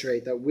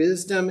illustrate that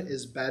wisdom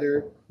is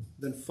better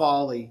than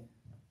folly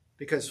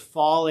because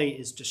folly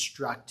is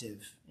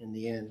destructive in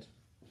the end.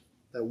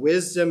 That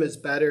wisdom is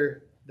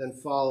better than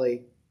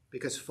folly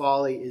because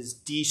folly is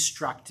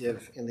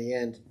destructive in the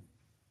end.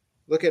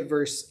 Look at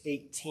verse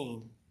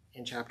 18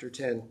 in chapter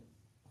 10. It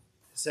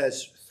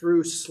says,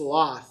 through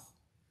sloth,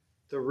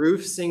 the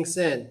roof sinks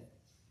in,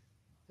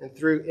 and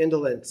through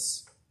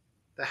indolence,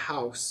 the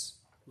house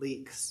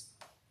leaks.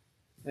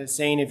 And it's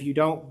saying if you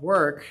don't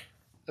work,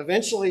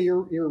 eventually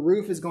your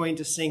roof is going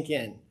to sink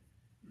in.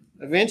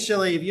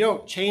 Eventually, if you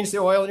don't change the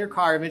oil in your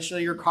car,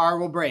 eventually your car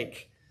will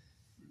break.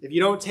 If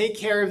you don't take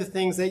care of the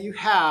things that you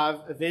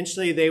have,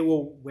 eventually they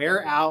will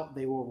wear out,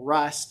 they will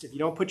rust. If you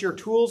don't put your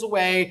tools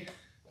away,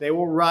 they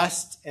will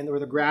rust, and or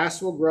the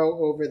grass will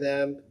grow over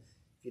them.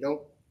 If you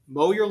don't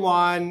mow your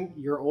lawn,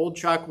 your old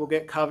truck will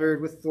get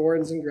covered with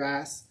thorns and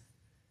grass.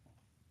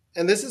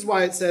 And this is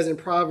why it says in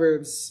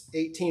Proverbs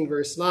 18,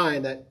 verse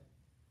 9, that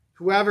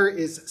whoever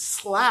is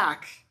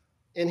slack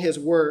in his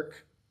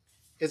work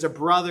is a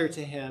brother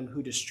to him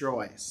who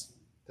destroys.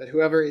 That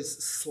whoever is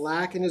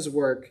slack in his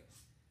work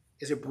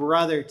is a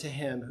brother to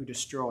him who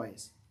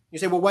destroys. You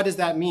say, well, what does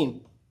that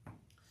mean?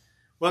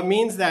 Well, it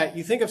means that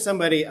you think of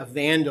somebody, a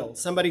vandal,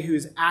 somebody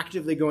who's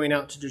actively going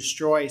out to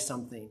destroy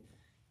something.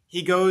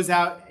 He goes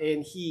out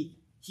and he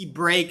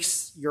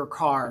breaks your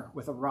car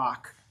with a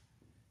rock.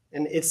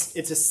 And it's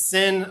a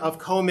sin of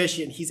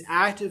commission. He's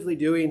actively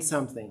doing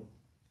something.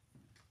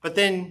 But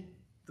then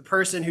the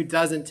person who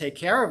doesn't take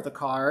care of the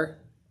car,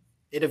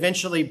 it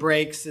eventually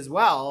breaks as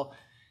well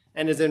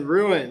and is in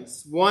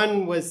ruins.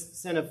 One was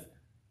sin of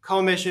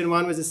commission,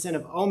 one was a sin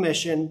of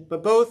omission,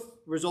 but both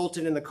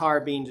resulted in the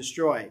car being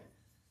destroyed.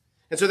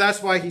 And so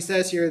that's why he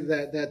says here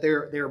that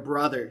they're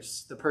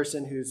brothers, the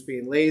person who's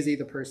being lazy,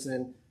 the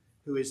person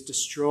who is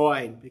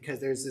destroyed, because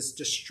there's this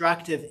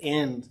destructive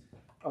end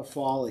of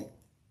folly.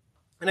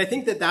 And I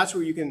think that that's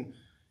where you can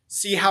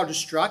see how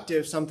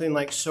destructive something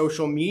like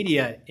social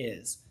media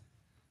is.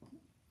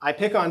 I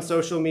pick on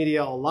social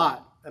media a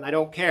lot, and I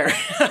don't care.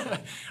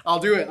 I'll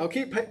do it. I'll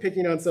keep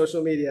picking on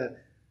social media.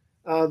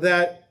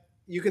 That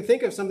you can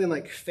think of something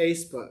like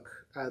Facebook.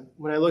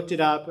 When I looked it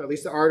up, at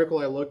least the article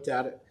I looked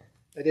at,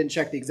 I didn't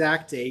check the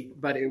exact date,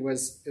 but it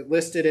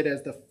listed it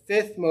as the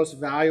 5th most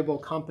valuable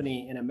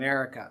company in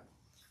America.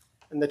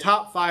 And the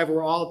top 5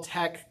 were all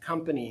tech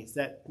companies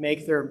that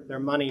make their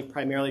money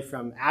primarily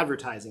from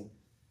advertising.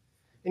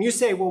 And you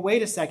say, well,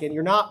 wait a second,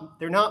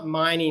 they're not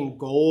mining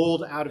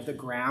gold out of the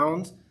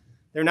ground.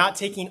 They're not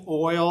taking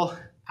oil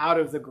out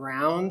of the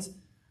ground.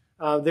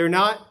 They're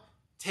not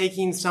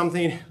taking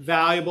something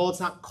valuable.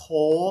 It's not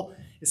coal.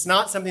 It's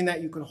not something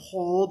that you can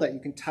hold, that you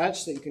can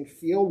touch, that you can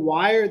feel.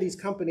 Why are these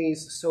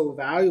companies so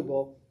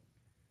valuable?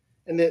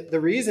 And the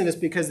reason is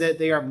because that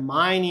they are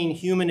mining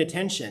human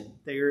attention.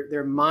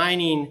 They're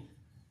mining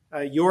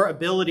your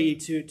ability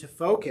to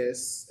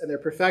focus, and they're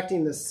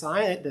perfecting the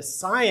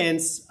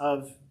science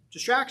of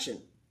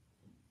distraction.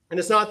 And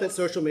it's not that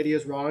social media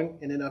is wrong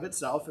in and of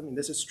itself. I mean,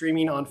 this is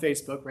streaming on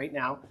Facebook right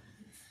now.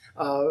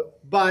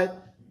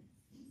 But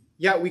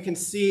yet we can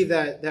see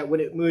that when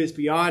it moves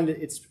beyond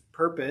its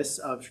purpose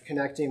of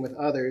connecting with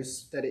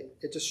others, that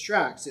it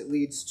distracts. It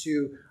leads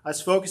to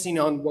us focusing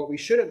on what we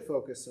shouldn't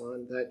focus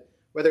on, that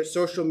whether it's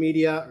social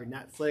media or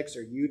Netflix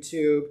or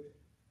YouTube,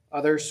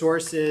 other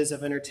sources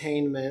of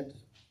entertainment,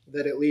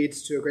 that it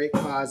leads to a great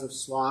cause of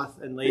sloth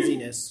and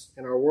laziness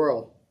in our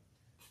world.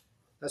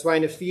 That's why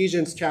in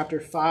Ephesians chapter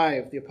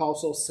 5, the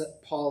Apostle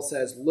Paul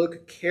says,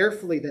 look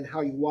carefully then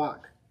how you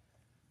walk,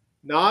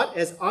 not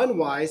as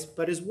unwise,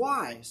 but as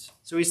wise.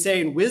 So he's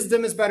saying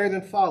wisdom is better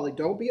than folly.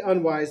 Don't be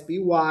unwise, be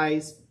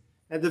wise.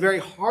 At the very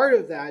heart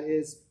of that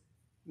is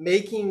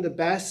making the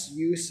best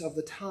use of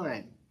the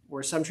time,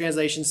 or some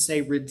translations say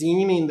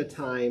redeeming the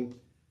time,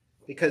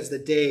 because the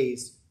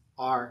days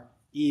are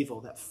evil.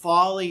 That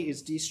folly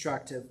is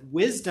destructive.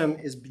 Wisdom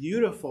is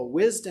beautiful.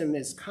 Wisdom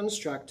is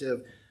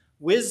constructive.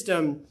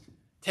 Wisdom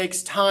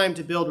takes time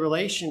to build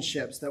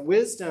relationships. That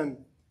wisdom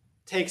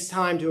takes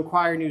time to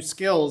acquire new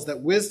skills.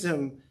 That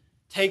wisdom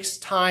takes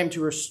time to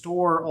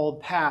restore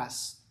old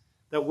pasts.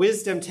 That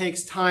wisdom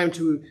takes time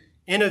to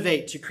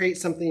innovate, to create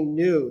something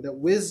new. That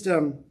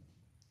wisdom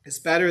is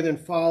better than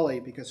folly,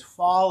 because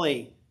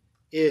folly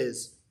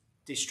is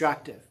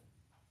destructive.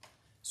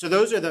 So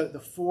those are the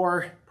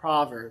 4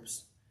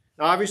 Proverbs.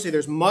 Now, obviously,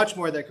 there's much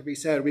more that could be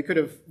said. We could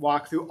have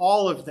walked through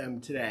all of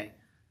them today,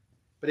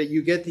 but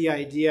you get the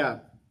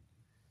idea.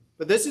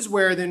 But this is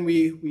where then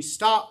we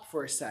stop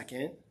for a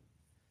second,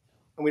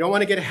 and we don't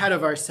want to get ahead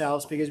of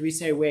ourselves, because we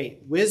say,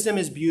 wait, wisdom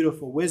is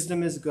beautiful,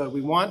 wisdom is good.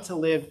 We want to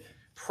live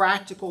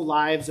practical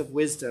lives of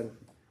wisdom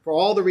for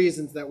all the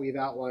reasons that we've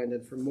outlined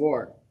and for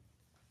more.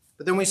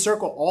 But then we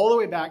circle all the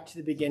way back to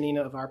the beginning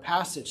of our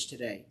passage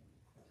today,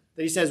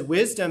 that he says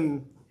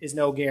wisdom is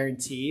no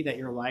guarantee that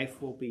your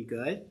life will be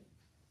good.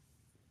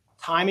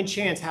 Time and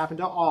chance happen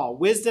to all.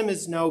 Wisdom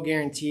is no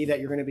guarantee that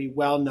you're going to be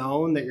well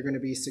known, that you're going to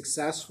be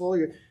successful.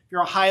 If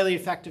you're a highly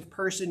effective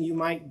person, you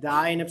might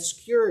die in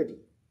obscurity.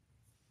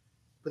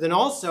 But then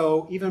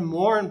also, even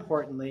more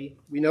importantly,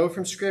 we know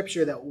from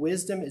Scripture that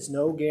wisdom is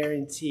no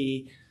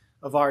guarantee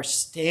of our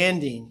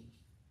standing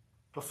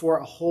before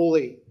a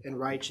holy and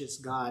righteous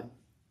God.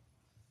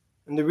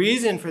 And the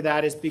reason for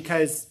that is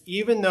because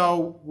even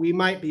though we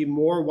might be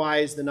more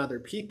wise than other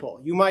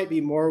people, you might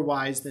be more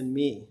wise than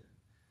me,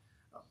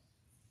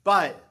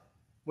 But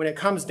when it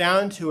comes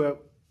down to it,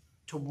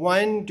 to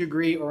one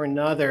degree or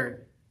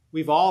another,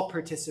 we've all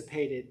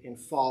participated in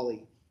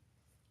folly.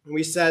 And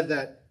we said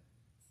that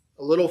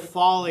a little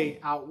folly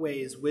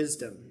outweighs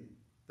wisdom,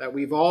 that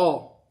we've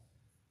all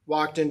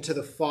walked into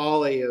the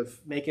folly of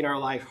making our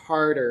life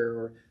harder,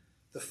 or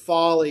the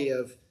folly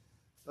of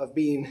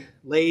being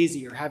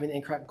lazy, or having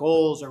incorrect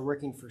goals, or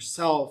working for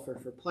self or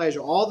for pleasure.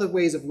 All the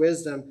ways of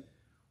wisdom,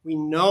 we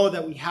know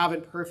that we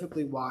haven't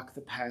perfectly walked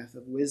the path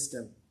of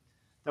wisdom,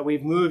 that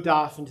we've moved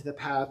off into the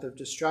path of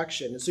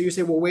destruction. And so you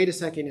say, well, wait a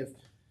second,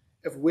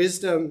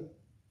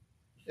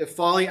 if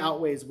folly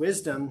outweighs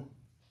wisdom,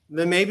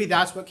 then maybe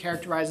that's what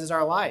characterizes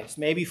our lives.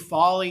 Maybe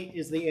folly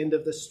is the end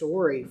of the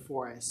story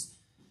for us.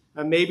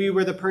 Maybe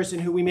we're the person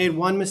who we made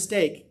one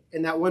mistake,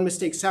 and that one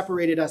mistake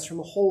separated us from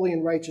a holy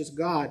and righteous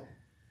God.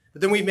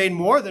 But then we've made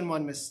more than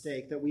one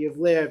mistake, that we have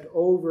lived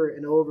over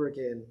and over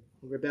again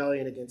in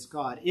rebellion against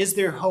God. Is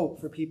there hope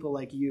for people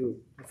like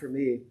you and for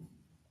me?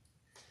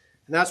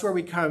 And that's where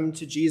we come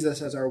to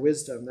Jesus as our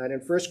wisdom. That in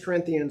 1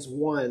 Corinthians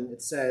 1,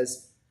 it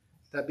says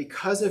that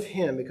because of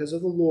him, because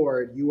of the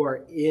Lord, you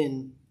are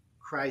in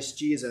Christ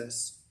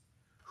Jesus,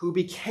 who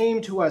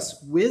became to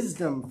us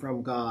wisdom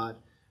from God,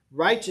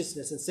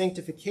 righteousness and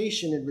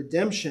sanctification and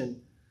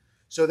redemption,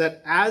 so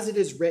that as it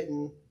is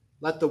written,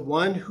 let the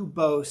one who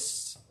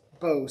boasts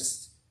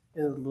boast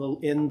in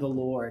the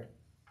Lord.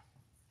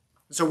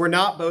 So we're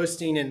not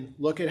boasting in,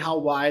 look at how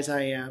wise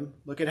I am,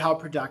 look at how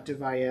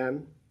productive I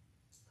am,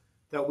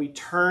 that we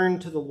turn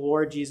to the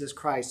Lord Jesus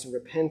Christ in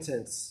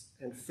repentance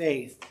and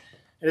faith.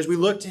 And as we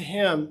look to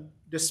him,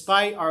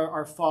 despite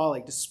our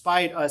folly,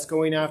 despite us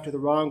going after the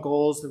wrong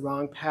goals, the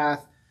wrong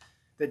path,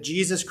 that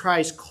Jesus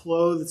Christ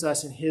clothes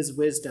us in his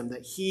wisdom,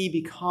 that he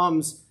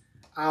becomes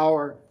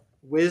our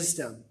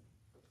wisdom.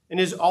 And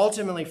it is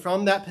ultimately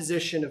from that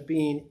position of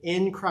being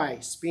in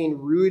Christ, being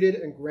rooted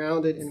and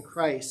grounded in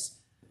Christ,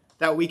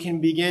 that we can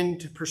begin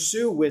to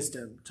pursue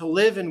wisdom, to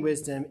live in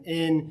wisdom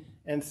in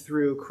and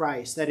through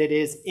Christ. That it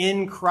is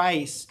in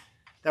Christ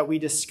that we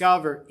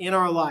discover in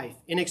our life,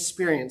 in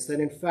experience, that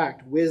in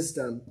fact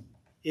wisdom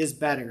is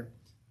better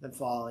than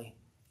folly.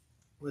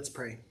 Let's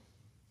pray.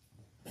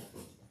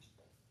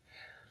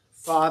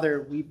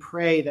 Father, we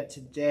pray that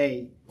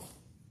today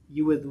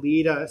you would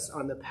lead us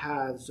on the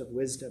paths of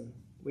wisdom.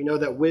 We know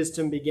that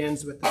wisdom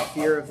begins with the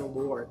fear of the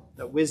Lord,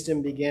 that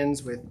wisdom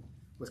begins with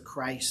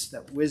Christ,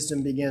 that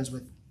wisdom begins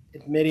with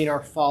admitting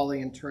our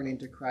folly and turning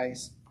to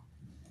Christ.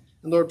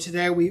 And Lord,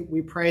 today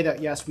we pray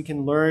that, yes, we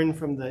can learn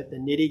from the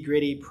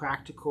nitty-gritty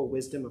practical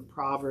wisdom of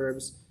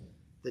Proverbs,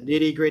 the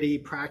nitty-gritty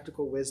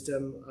practical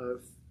wisdom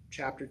of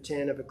chapter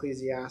 10 of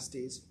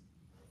Ecclesiastes.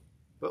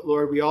 But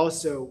Lord, we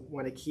also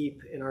want to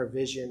keep in our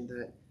vision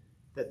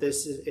that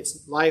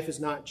life is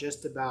not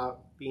just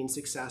about being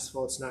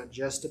successful. It's not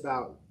just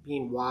about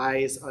being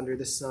wise under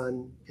the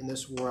sun in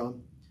this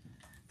world.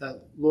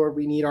 That, Lord,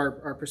 we need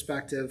our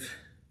perspective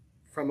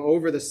from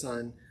over the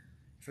sun,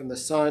 from the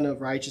Son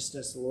of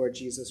righteousness, the Lord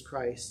Jesus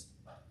Christ.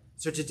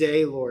 So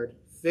today, Lord,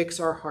 fix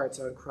our hearts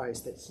on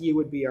Christ, that he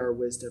would be our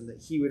wisdom,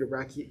 that he would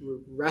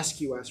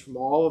rescue us from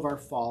all of our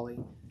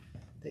folly,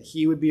 that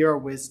he would be our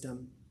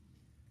wisdom.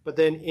 But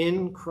then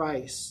in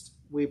Christ,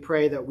 we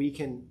pray that we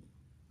can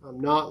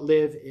not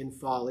live in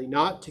folly,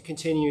 not to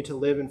continue to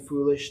live in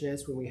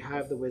foolishness when we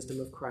have the wisdom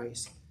of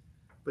Christ,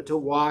 but to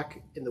walk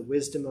in the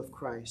wisdom of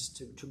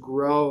Christ, to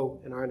grow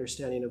in our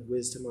understanding of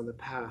wisdom on the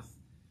path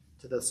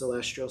to the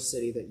celestial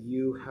city that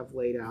you have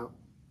laid out,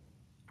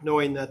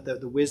 knowing that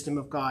the wisdom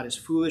of God is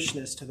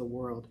foolishness to the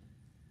world,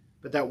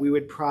 but that we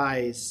would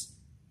prize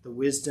the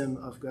wisdom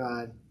of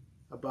God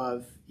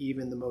above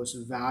even the most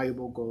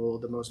valuable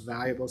gold, the most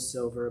valuable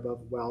silver,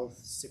 above wealth,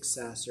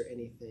 success, or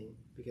anything,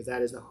 because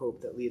that is the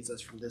hope that leads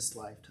us from this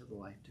life to the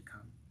life to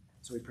come.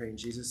 So we pray in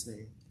Jesus'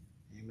 name,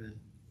 amen.